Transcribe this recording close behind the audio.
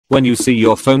When you see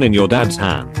your phone in your dad's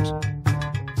hand.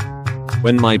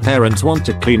 When my parents want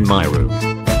to clean my room.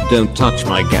 Don't touch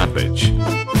my garbage.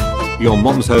 Your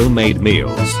mom's homemade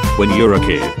meals when you're a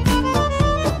kid.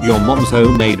 Your mom's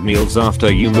homemade meals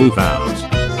after you move out.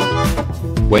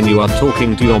 When you are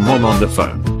talking to your mom on the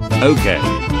phone. Okay.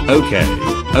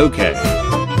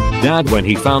 Dad when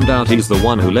he found out he's the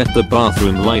one who left the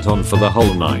bathroom light on for the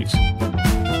whole night.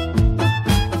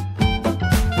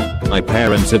 My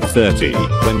parents at 30,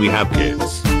 when we have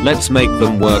kids, let's make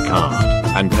them work hard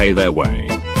and pay their way.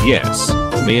 Yes,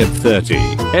 me at 30,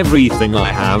 everything I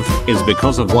have is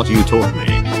because of what you taught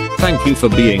me. Thank you for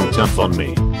being tough on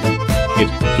me.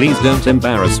 Please don't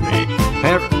embarrass me,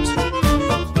 parent.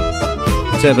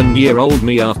 7-year-old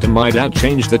me after my dad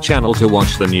changed the channel to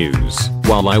watch the news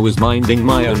while I was minding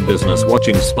my own business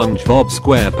watching SpongeBob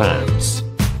SquarePants.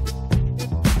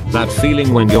 That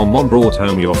feeling when your mom brought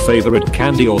home your favorite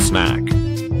candy or snack.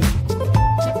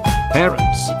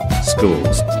 Parents,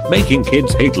 schools, making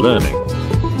kids hate learning.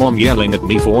 Mom yelling at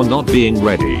me for not being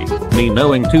ready, me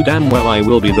knowing too damn well I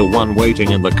will be the one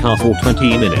waiting in the car for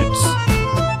 20 minutes.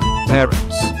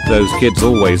 Parents, those kids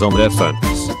always on their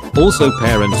phones. Also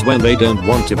parents when they don't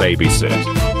want to babysit.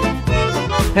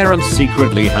 Parents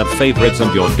secretly have favorites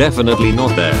and you're definitely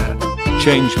not there.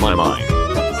 Change my mind.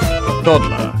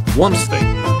 Toddler, wants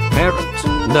thing.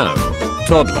 Parent, no.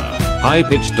 Toddler,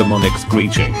 high-pitched demonic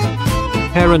screeching.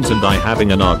 Parents and I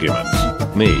having an argument.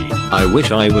 Me, I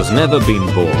wish I was never been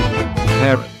born.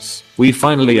 Parents, we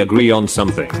finally agree on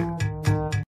something.